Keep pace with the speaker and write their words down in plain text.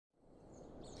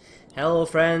Hello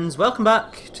friends, welcome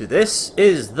back to This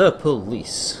Is the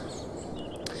Police.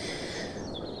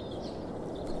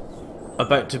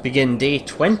 About to begin day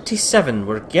 27.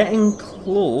 We're getting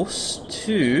close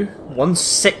to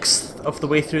 1/6 of the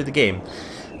way through the game.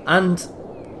 And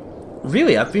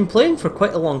really, I've been playing for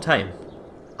quite a long time.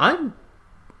 I'm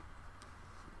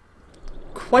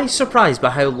quite surprised by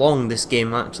how long this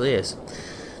game actually is.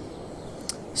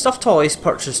 Stuffed toys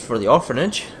purchased for the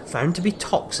orphanage found to be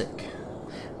toxic.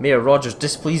 Mayor Rogers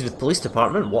displeased with police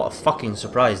department. What a fucking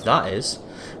surprise that is.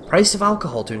 Price of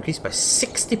alcohol to increase by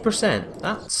 60%.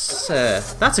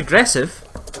 That's aggressive,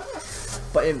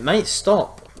 but it might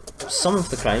stop some of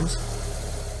the crimes.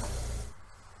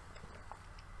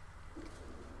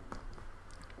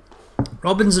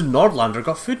 Robbins and Nordlander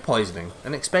got food poisoning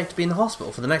and expect to be in the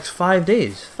hospital for the next 5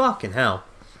 days. Fucking hell.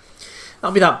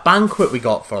 That'll be that banquet we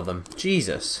got for them.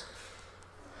 Jesus.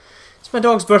 It's my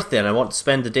dog's birthday and I want to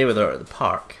spend the day with her at the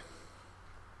park.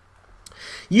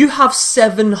 You have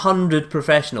 700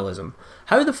 professionalism.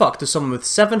 How the fuck does someone with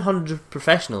 700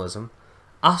 professionalism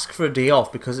ask for a day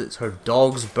off because it's her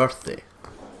dog's birthday?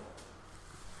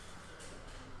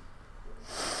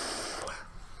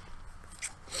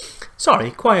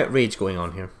 Sorry, quiet rage going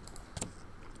on here.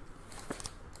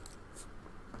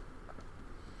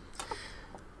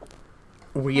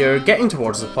 We are getting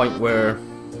towards the point where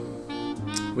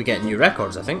we get new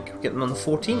records, I think. We get them on the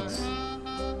 14th.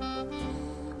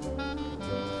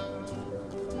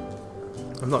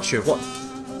 I'm not sure what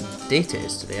date it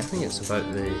is today. I think it's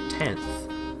about the 10th.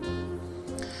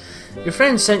 Your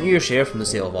friend sent you your share from the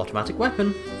sale of automatic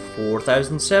weapon.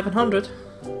 4,700.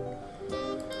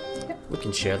 Yeah, we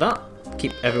can share that.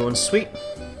 Keep everyone sweet.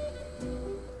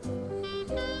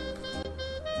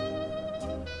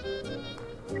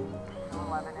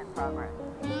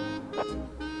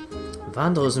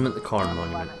 Vandalism at the Corn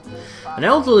Monument. An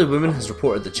elderly woman has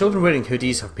reported that children wearing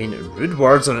hoodies have painted rude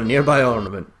words on a nearby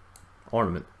ornament.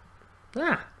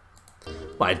 Ah.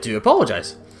 Well, I do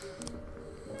apologise.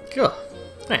 Cool.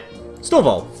 Right.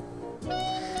 Snowball.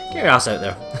 Get your ass out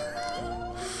there.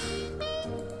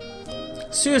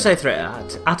 Suicide threat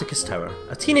at Atticus Tower.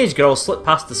 A teenage girl slipped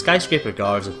past the skyscraper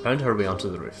guards and found her way onto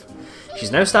the roof.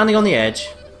 She's now standing on the edge.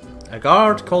 A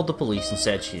guard called the police and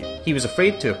said he was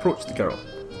afraid to approach the girl.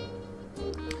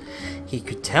 He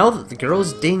could tell that the girl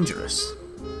is dangerous.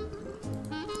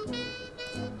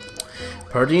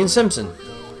 Purdy and Simpson.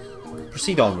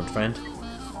 Proceed onward, friend.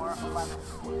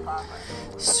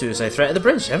 Suicide threat at the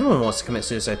bridge. Everyone wants to commit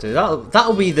suicide today.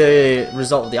 That'll be the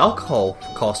result of the alcohol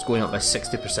cost going up by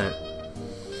 60%.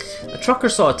 A trucker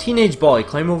saw a teenage boy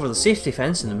climb over the safety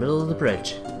fence in the middle of the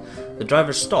bridge. The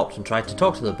driver stopped and tried to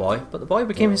talk to the boy, but the boy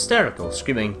became hysterical,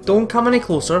 screaming, "Don't come any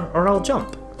closer or I'll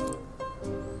jump."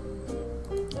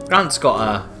 Grant's got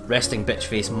a resting bitch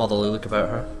face motherly look about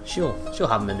her. She'll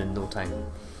have him in no time.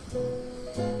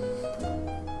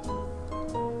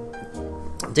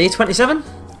 Day 27,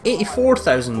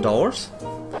 $84,000.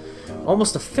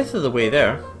 Almost a fifth of the way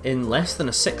there in less than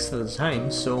a sixth of the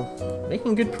time, so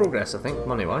making good progress, I think,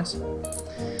 money-wise.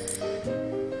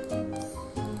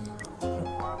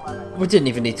 We didn't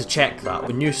even need to check that.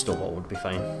 We knew Stovall would be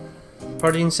fine.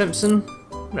 Purdy and Simpson,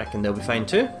 reckon they'll be fine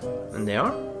too, and they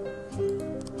are.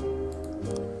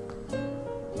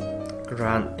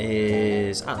 Grant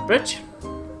is at the bridge.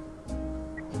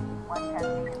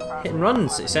 Hit and run,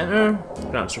 city centre.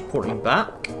 Grant's reporting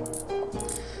back.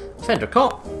 Offender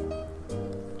caught.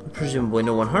 Presumably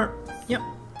no one hurt. Yep.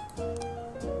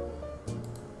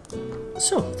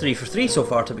 So, 3 for 3 so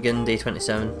far to begin day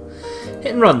 27.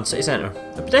 Hit and run, city centre.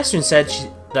 A pedestrian said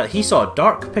that he saw a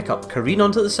dark pickup careen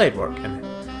onto the sidewalk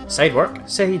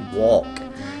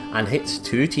and hit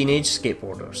two teenage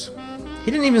skateboarders. He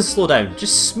didn't even slow down,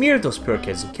 just smeared those poor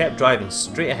kids and kept driving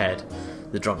straight ahead.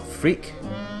 The drunk freak.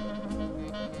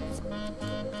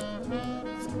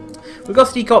 We've got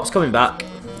 3 cops coming back.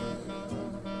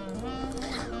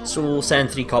 So we'll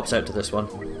send 3 cops out to this one.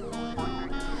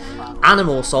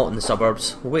 Animal assault in the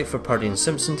suburbs. We'll wait for Purdy and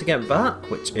Simpson to get back,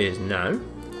 which is now.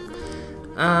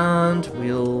 And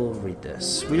we'll read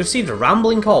this. We received a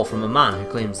rambling call from a man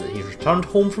who claims that he returned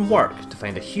home from work to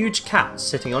find a huge cat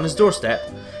sitting on his doorstep,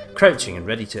 crouching and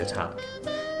ready to attack.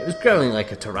 It was growling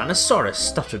like a Tyrannosaurus,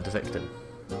 stuttered the victim.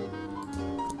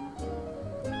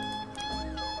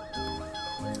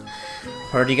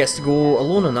 Purdy gets to go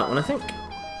alone on that one, I think.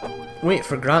 Wait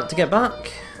for Grant to get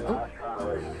back. Oh.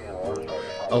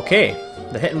 Okay,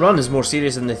 the hit and run is more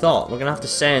serious than they thought. We're going to have to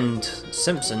send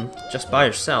Simpson just by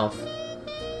herself.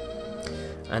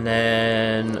 And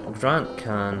then Grant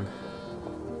can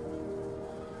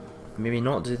maybe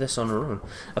not do this on her own.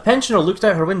 A pensioner looked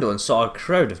out her window and saw a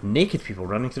crowd of naked people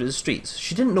running through the streets.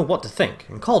 She didn't know what to think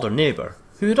and called her neighbour,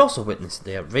 who had also witnessed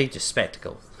the outrageous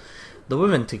spectacle. The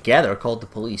women together called the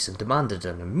police and demanded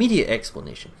an immediate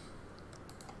explanation.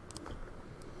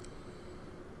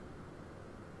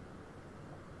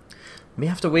 May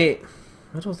have to wait.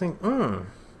 I don't think...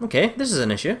 okay, this is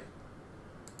an issue.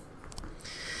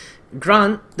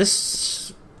 Grant,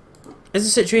 this is a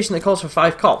situation that calls for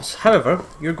 5 cops. However,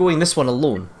 you're going this one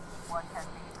alone.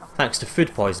 Thanks to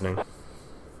food poisoning.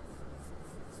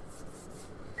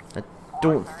 I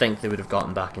don't think they would have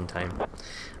gotten back in time.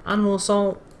 Animal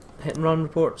assault, hit and run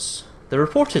reports. The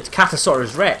reported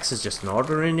Catasaurus Rex is just an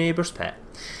ordinary neighbour's pet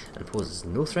and poses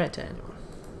no threat to anyone.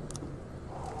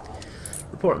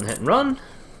 Reporting hit and run.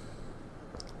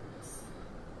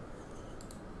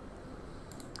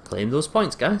 Claim those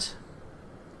points, guys.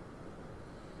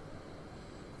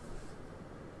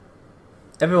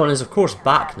 Everyone is, of course,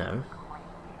 back now.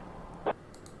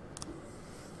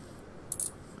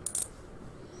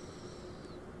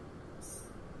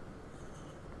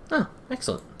 Ah,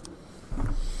 excellent.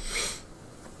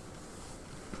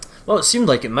 Well, it seemed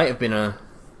like it might have been a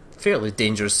fairly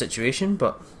dangerous situation,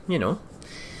 but, you know,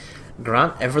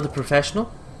 Grant, ever the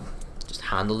professional, just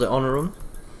handled it on her own.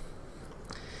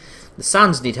 The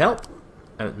Sands need help,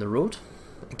 out in the road.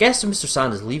 A guest of Mr.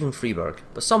 Sand is leaving Freeburg,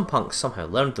 but some punks somehow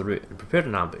learned the route and prepared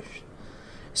an ambush.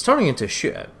 It's turning into a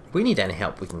shootout. We need any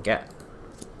help we can get.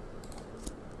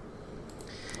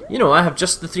 You know, I have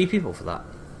just the 3 people for that.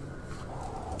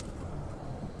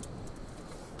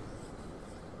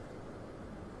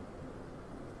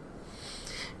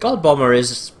 Godbomber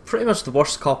is pretty much the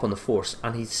worst cop on the force,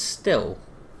 and he's still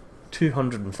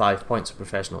 205 points of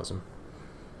professionalism.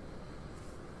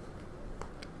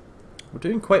 We're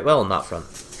doing quite well on that front.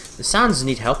 The Sands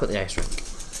need help at the ice rink.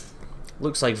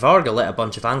 Looks like Varga let a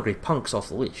bunch of angry punks off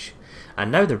the leash,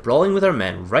 and now they're brawling with our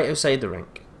men right outside the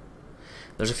rink.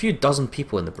 There's a few dozen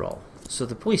people in the brawl, so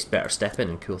the police better step in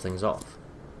and cool things off.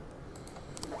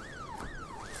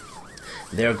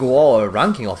 There go all our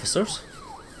ranking officers.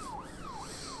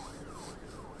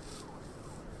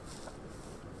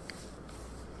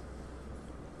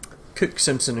 Cook,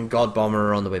 Simpson and Godbomber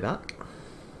are on the way back.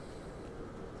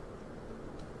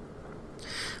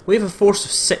 We have a force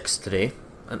of 6 today,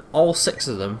 and all 6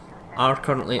 of them are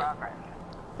currently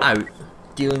out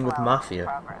dealing with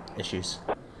mafia issues.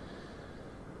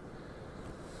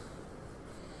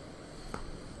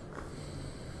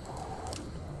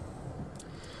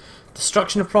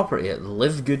 Destruction of property at the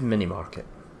Live Good mini market.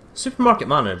 Supermarket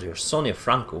manager Sonia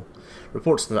Franco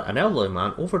reports that an elderly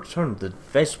man overturned the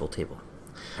vegetable table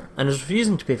and is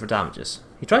refusing to pay for damages.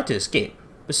 He tried to escape,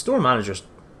 but store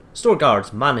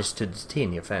guards managed to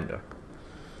detain the offender.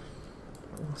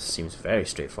 This seems very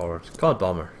straightforward.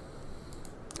 Godbomber.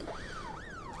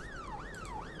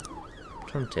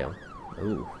 Turntail.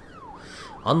 Ooh.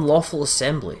 Unlawful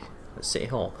assembly at City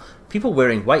Hall. People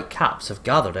wearing white caps have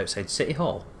gathered outside City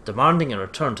Hall, demanding a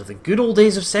return to the good old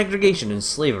days of segregation and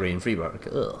slavery in Freeburg.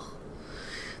 Ugh.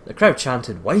 The crowd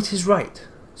chanted, "White is right."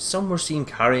 Some were seen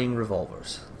carrying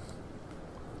revolvers.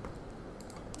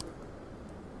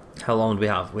 How long do we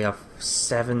have? We have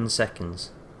 7 seconds.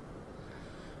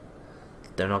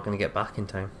 They're not going to get back in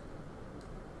time.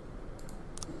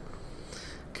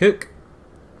 Cook,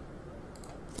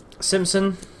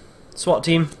 Simpson, SWAT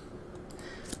team,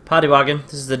 Paddy Wagon.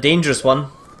 This is the dangerous one,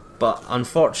 but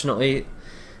unfortunately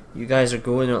you guys are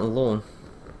going it alone.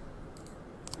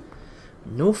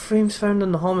 No frames found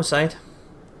on the homicide.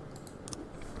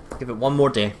 Give it one more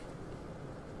day.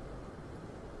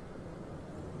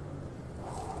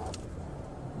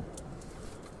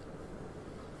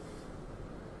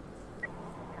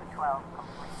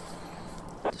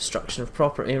 Destruction of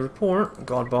property report.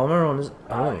 Godbomber on his...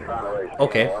 Oh.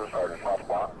 Okay.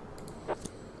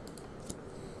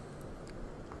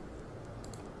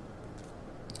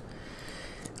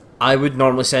 I would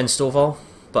normally send Stovall,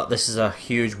 but this is a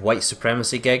huge white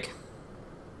supremacy gig.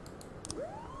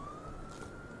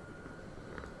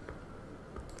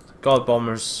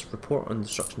 Godbomber's report on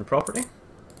destruction of property.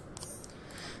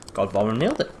 Godbomber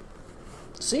nailed it.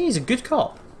 See, he's a good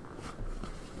cop.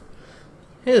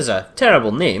 He has a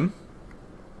terrible name,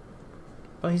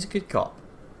 but he's a good cop.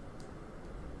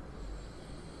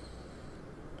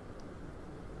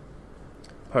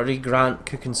 Purdy, Grant,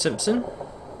 Cook and Simpson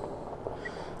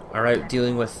are out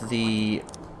dealing with the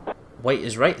White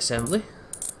is Right assembly.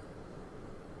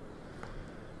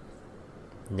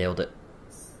 Nailed it.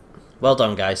 Well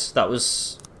done, guys. That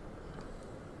was...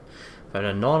 Found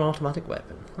a non-automatic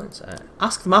weapon. Let's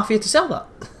ask the Mafia to sell that.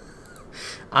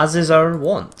 As is our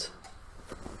wont.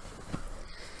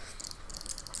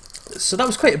 So that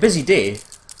was quite a busy day.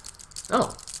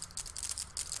 Oh.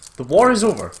 The war is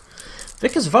over.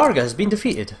 Vikas Varga has been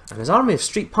defeated, and his army of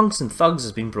street punks and thugs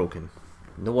has been broken.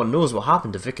 No one knows what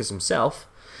happened to Vikas himself,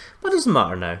 but it doesn't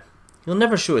matter now. He'll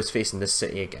never show his face in this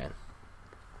city again.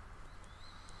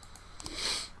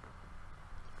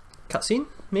 Cutscene,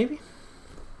 maybe?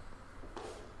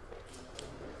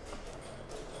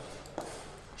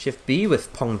 Shift B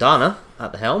with Pongdhana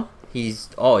at the helm. He's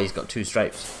got 2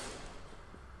 stripes.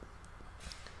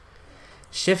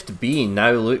 Shift B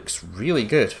now looks really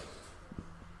good.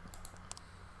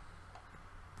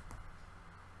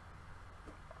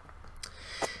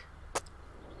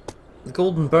 The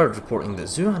Golden Bird reporting that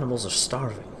zoo animals are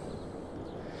starving.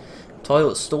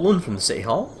 Toilet stolen from the City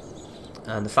Hall.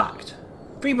 And the fact.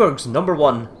 Freiburg's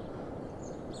 #1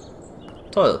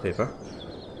 toilet paper.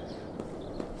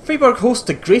 Freiburg hosts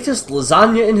the greatest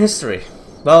lasagna in history.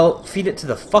 Well, feed it to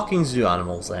the fucking zoo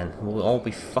animals then. We'll all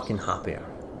be fucking happier.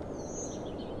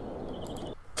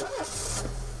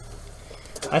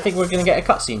 I think we're going to get a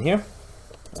cutscene here.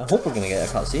 I hope we're going to get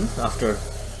a cutscene after...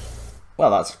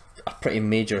 Well, that's a pretty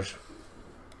major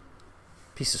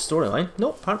piece of storyline. No,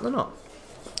 apparently not.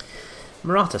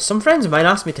 Murata, some friends of mine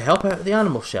asked me to help out at the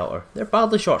animal shelter. They're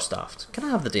badly short-staffed. Can I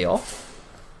have the day off?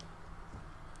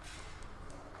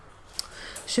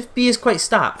 Shift B is quite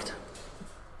stacked.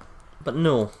 But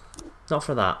no, not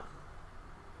for that.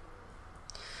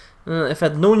 If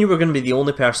I'd known you were going to be the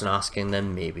only person asking,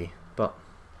 then maybe. But...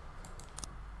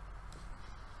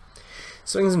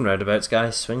 swings and roundabouts,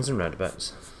 guys. Swings and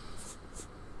roundabouts.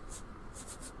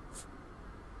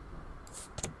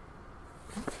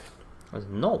 That's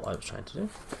not what I was trying to do.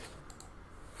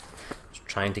 I was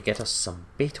trying to get us some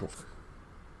Beethoven.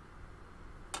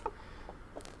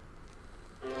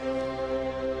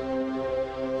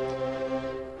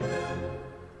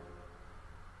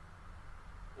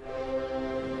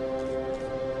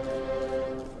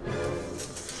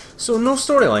 So no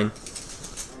storyline.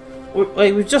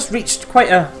 We've just reached quite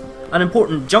an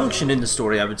important junction in the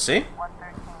story, I would say.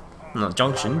 Not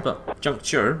junction, but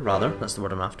juncture, rather. That's the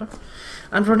word I'm after.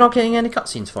 And we're not getting any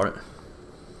cutscenes for it.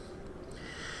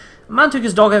 A man took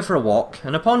his dog out for a walk,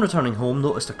 and upon returning home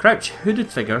noticed a crouched, hooded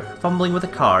figure fumbling with a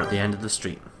car at the end of the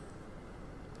street.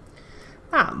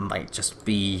 That might just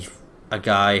be a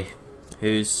guy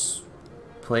who's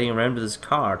playing around with his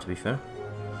car, to be fair.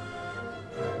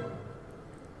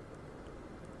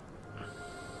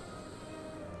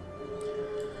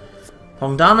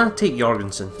 Pongdhana, take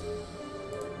Jorgensen.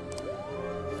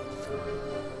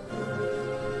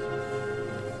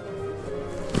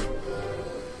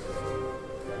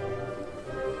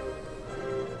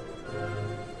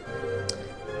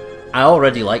 I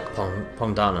already like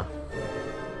Pongdhana.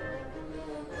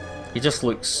 He just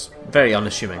looks very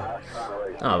unassuming.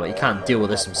 Oh, but he can't deal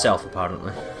with this himself,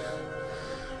 apparently.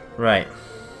 Right.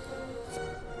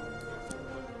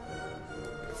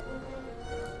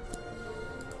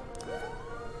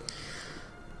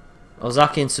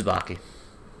 Ozaki and Tsubaki.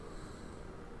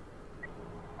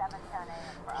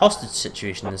 Hostage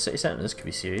situation in the city centre. This could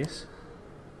be serious.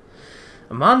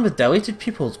 A man with dilated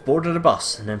pupils boarded a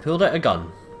bus and then pulled out a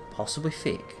gun. Possibly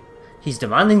fake. He's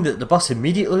demanding that the bus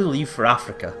immediately leave for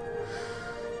Africa.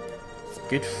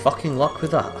 Good fucking luck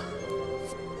with that.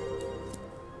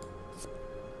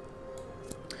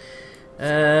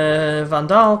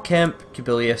 Vandal, Kemp,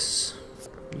 Kubilius.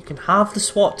 You can have the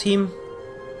SWAT team.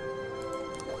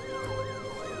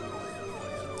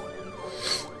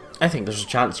 I think there's a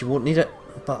chance you won't need it,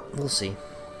 but we'll see.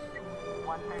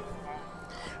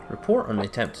 Report on the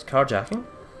attempted carjacking.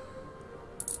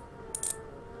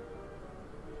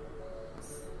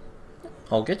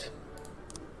 All good.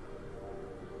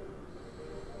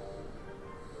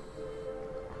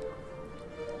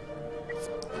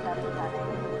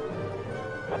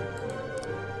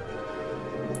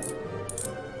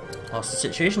 Hostage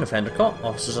situation, offender caught,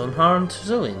 officers unharmed,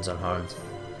 civilians unharmed.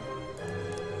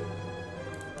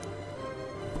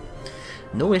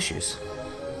 No issues.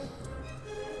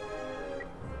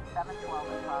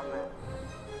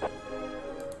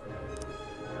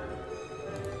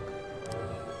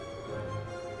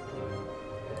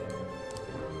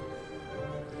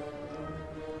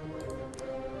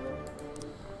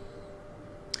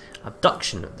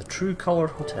 Abduction at the True Colour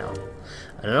Hotel.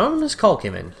 An anonymous call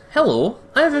came in. Hello,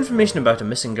 I have information about a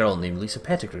missing girl named Lisa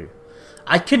Pettigrew.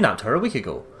 I kidnapped her a week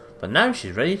ago, but now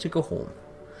she's ready to go home.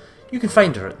 You can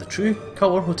find her at the True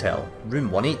Colour Hotel, room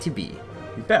 180B.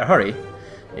 You'd better hurry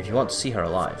if you want to see her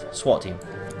alive. SWAT team.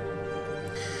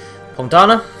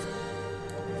 Pongdhana.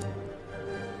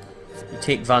 You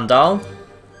take Vandal.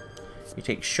 You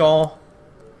take Shaw.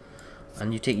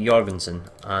 And you take Jorgensen.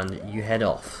 And you head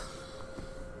off.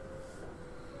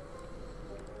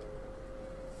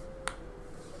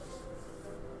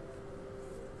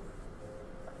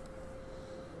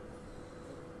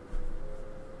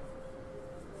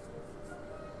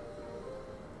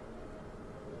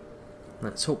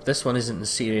 Let's hope this one isn't as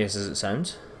serious as it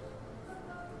sounds.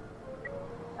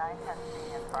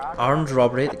 Armed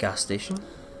robbery at the gas station.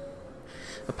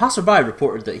 A passerby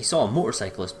reported that he saw a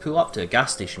motorcyclist pull up to a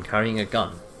gas station carrying a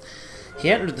gun. He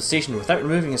entered the station without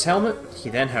removing his helmet. He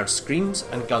then heard screams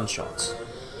and gunshots.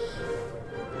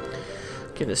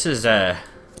 Okay, this is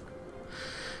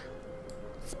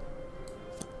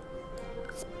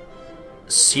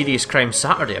Serious Crime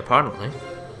Saturday, apparently.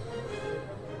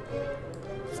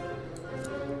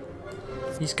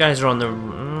 These guys are on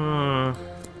the...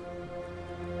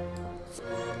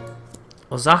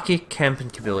 Ozaki, Kemp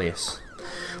and Kubilius.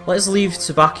 Let's leave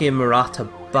Tsubaki and Murata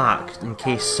back in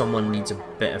case someone needs a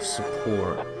bit of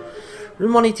support.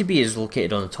 Room 180B is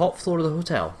located on the top floor of the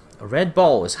hotel. A red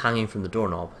ball is hanging from the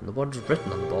doorknob, and the words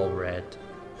written on the ball read,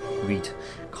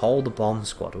 "Call the bomb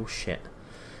squad." Oh shit.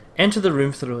 Enter the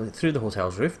room through the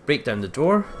hotel's roof, break down the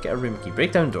door, get a room key,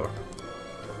 break down door.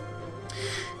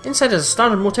 Inside is a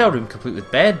standard motel room complete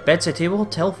with bed, bedside table,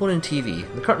 telephone and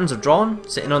TV. The curtains are drawn.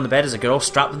 Sitting on the bed is a girl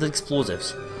strapped with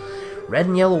explosives. Red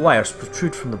and yellow wires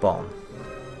protrude from the bomb.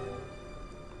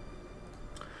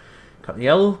 Cut the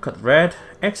yellow, cut the red,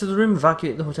 exit the room,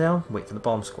 evacuate the hotel, wait for the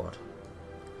bomb squad.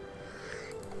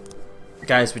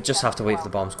 Guys, we just have to wait for the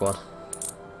bomb squad.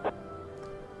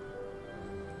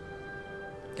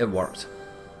 It worked.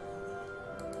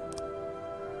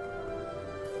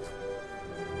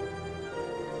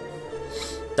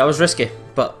 That was risky,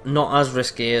 but not as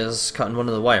risky as cutting one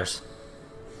of the wires.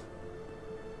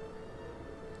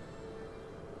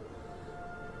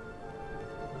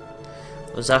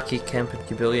 Ozaki, Kemp and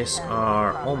Kubilius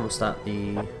are almost at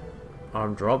the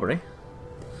armed robbery.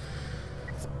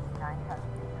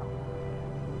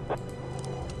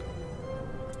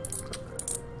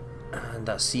 And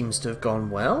that seems to have gone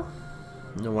well.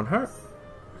 No one hurt.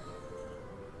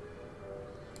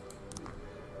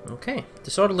 Okay,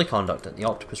 disorderly conduct at the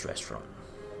Octopus restaurant.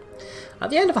 At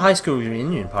the end of a high school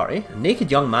reunion party, a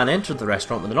naked young man entered the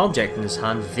restaurant with an object in his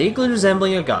hand vaguely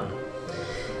resembling a gun.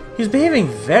 He was behaving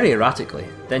very erratically,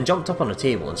 then jumped up on a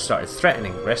table and started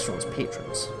threatening the restaurant's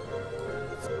patrons.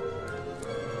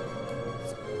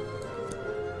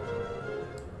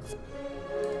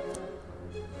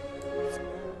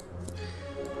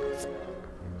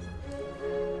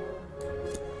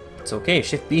 It's okay,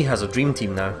 Shift B has a dream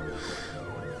team now.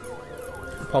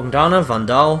 Pongdhana,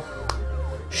 Vandal,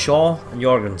 Shaw and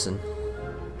Jorgensen.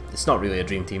 It's not really a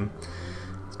dream team.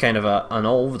 It's kind of an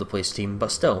all-over-the-place team,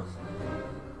 but still.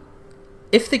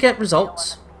 If they get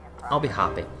results, I'll be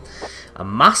happy. A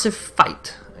massive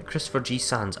fight at Christopher G.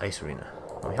 Sands Ice Arena.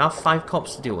 We have 5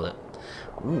 cops to deal with it.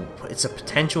 Ooh, it's a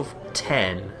potential of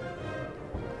 10.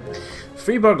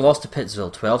 Freeburg lost to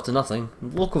Pittsville 12-0.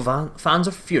 Local fans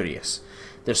are furious.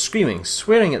 They're screaming,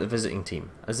 swearing at the visiting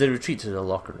team as they retreat to their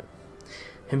locker room.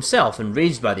 Himself,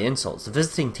 enraged by the insults, the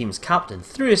visiting team's captain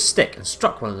threw his stick and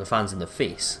struck one of the fans in the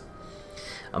face.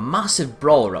 A massive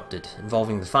brawl erupted,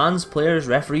 involving the fans, players,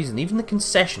 referees, and even the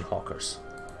concession hawkers.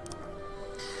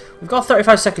 We've got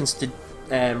 35 seconds to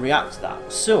react to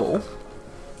that, so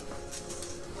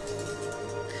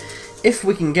if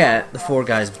we can get the 4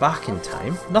 guys back in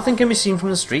time, nothing can be seen from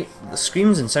the street, but the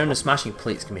screams and sound of smashing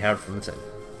plates can be heard from within.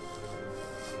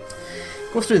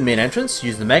 Go through the main entrance,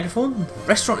 use the megaphone. The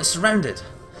restaurant is surrounded.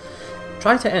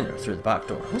 Try to enter through the back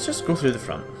door. Let's just go through the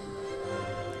front.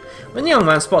 When the young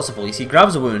man spots the police, he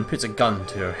grabs a woman and puts a gun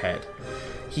to her head.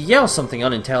 He yells something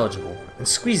unintelligible and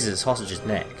squeezes his hostage's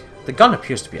neck. The gun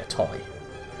appears to be a toy.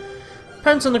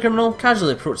 Pounce on the criminal,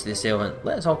 casually approach the assailant.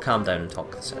 Let us all calm down and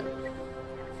talk this out.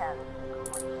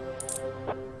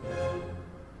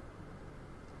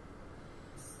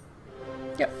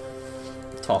 Yep.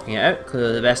 Talking it out,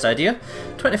 clearly the best idea.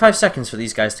 25 seconds for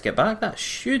these guys to get back. That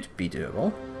should be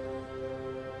doable.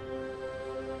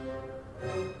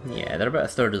 Yeah, they're about a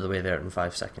third of the way there in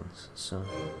 5 seconds, so...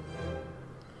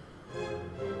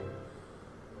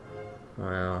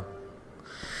 Well...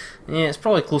 Yeah, it's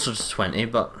probably closer to 20,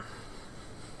 but...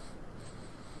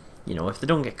 You know, if they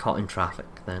don't get caught in traffic,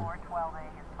 then...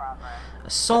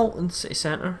 Assault in the city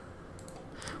centre.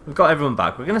 We've got everyone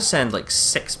back. We're going to send like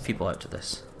 6 people out to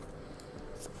this.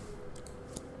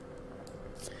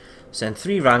 Send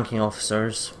 3 ranking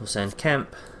officers. We'll send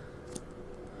Kemp,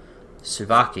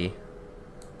 Tsubaki,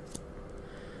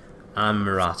 and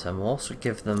Murata. And we'll also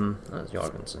give them... That's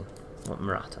Jorgensen. Not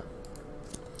Murata.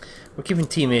 We're keeping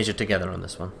Team Asia together on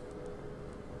this one.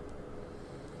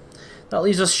 That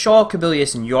leaves us Shaw,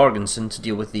 Kubilius and Jorgensen to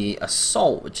deal with the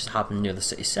assault which has happened near the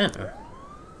city centre.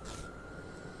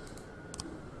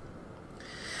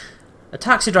 A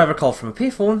taxi driver called from a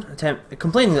payphone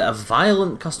complaining that a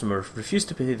violent customer refused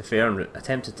to pay the fare and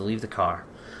attempted to leave the car.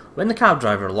 When the cab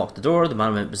driver locked the door, the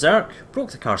man went berserk,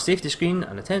 broke the car's safety screen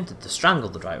and attempted to strangle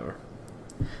the driver.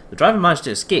 The driver managed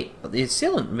to escape, but the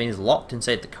assailant remains locked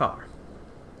inside the car.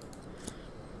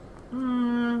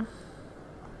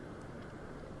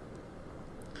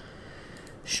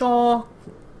 Shaw,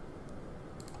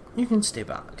 you can stay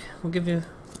back. We'll give you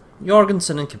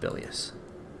Jorgensen and Kabilius.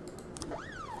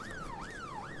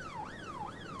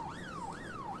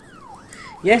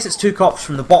 Yes, it's 2 cops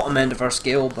from the bottom end of our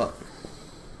scale, but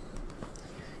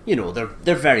you know,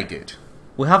 they're very good.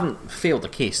 We haven't failed a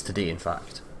case today, in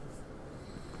fact.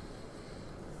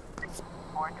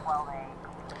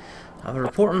 I have a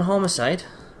report on homicide.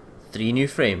 3 new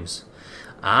frames.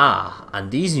 Ah,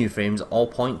 and these new frames all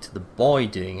point to the boy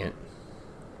doing it.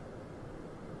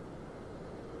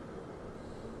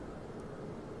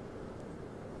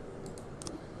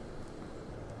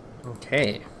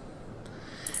 Okay.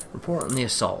 Report on the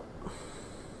assault.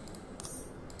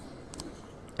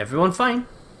 Everyone fine?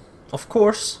 Of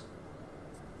course.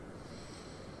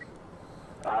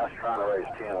 I was trying to raise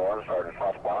 10-1, Sergeant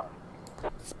Hotspot.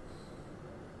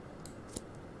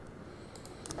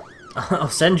 I'll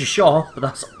send you Shaw, but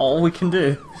that's all we can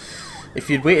do. If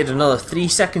you'd waited another 3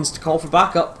 seconds to call for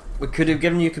backup, we could have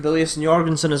given you Kabilius and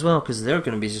Jorgensen as well, because they're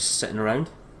going to be just sitting around.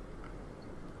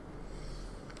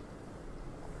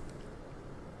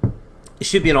 It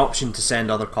should be an option to send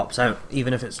other cops out,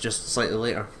 even if it's just slightly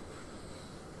later.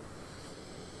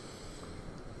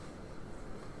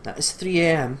 That is 3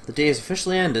 AM. The day is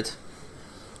officially ended.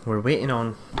 We're waiting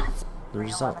on the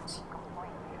results.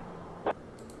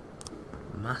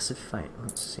 Massive fight.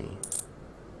 Let's see.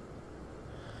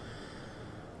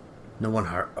 No one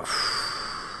hurt.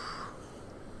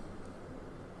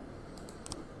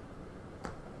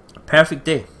 A perfect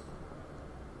day.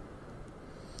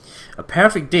 A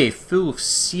perfect day full of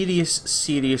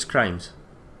serious crimes.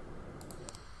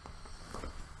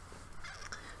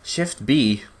 Shift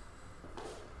B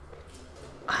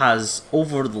has,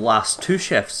 over the last 2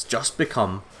 shifts, just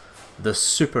become the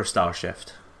superstar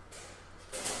shift.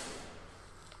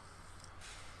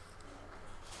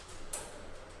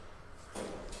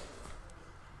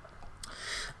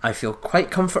 I feel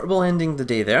quite comfortable ending the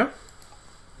day there.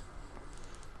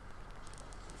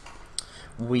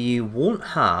 We won't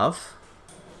have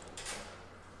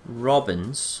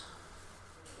Robbins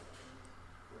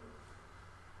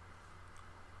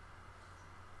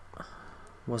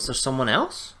Was there someone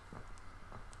else?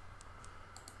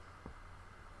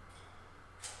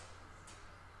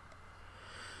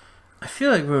 I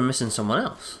feel like we were missing someone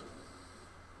else.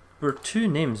 There were 2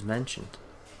 names mentioned.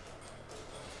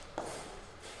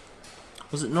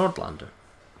 Was it Nordlander?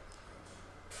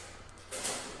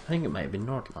 I think it might have been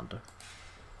Nordlander.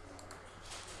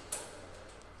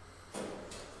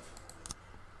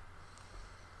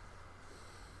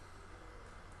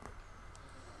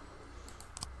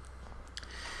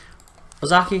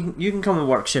 Ozaki, you can come and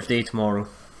work shift A tomorrow.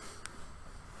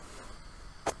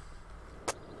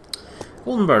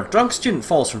 Goldenberg, drunk student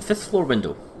falls from 5th floor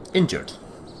window. Injured.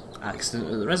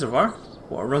 Accident at the reservoir.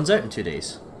 Water runs out in 2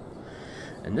 days.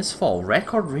 In this fall,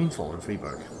 record rainfall in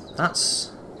Freiburg.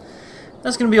 That's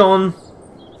going to be on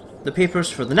the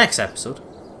papers for the next episode.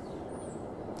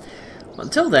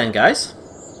 Until then, guys,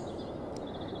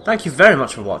 thank you very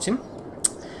much for watching.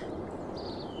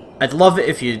 I'd love it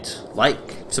if you'd like,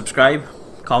 subscribe,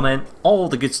 comment, all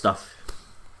the good stuff.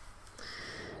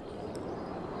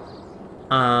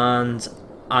 And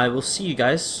I will see you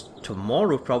guys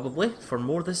tomorrow probably for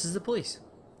more This Is the Police.